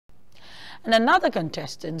And another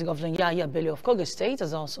contestant, Governor Yahya Bello of Kogi State,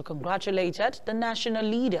 has also congratulated the national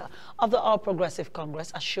leader of the All Progressive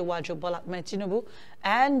Congress, Asiwaju Bola Ahmed Tinubu,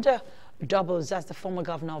 and doubles as the former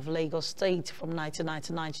governor of Lagos State from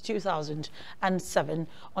 1999 to 2007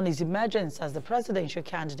 on his emergence as the presidential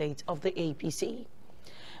candidate of the APC.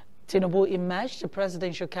 Tinubu emerged the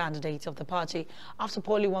presidential candidate of the party after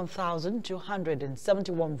polling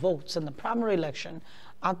 1,271 votes in the primary election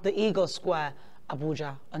at the Eagle Square,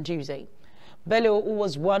 Abuja, on Tuesday. Bello, who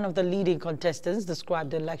was one of the leading contestants,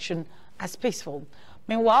 described the election as peaceful.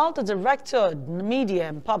 Meanwhile, the Director of Media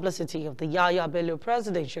and Publicity of the Yahya Bello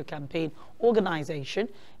Presidential Campaign Organization,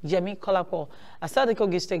 Yemi Kolapo, said the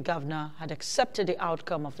Kogi State Governor had accepted the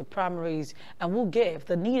outcome of the primaries and will give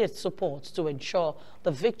the needed support to ensure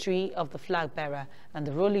the victory of the flag bearer and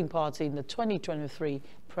the ruling party in the 2023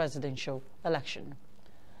 presidential election.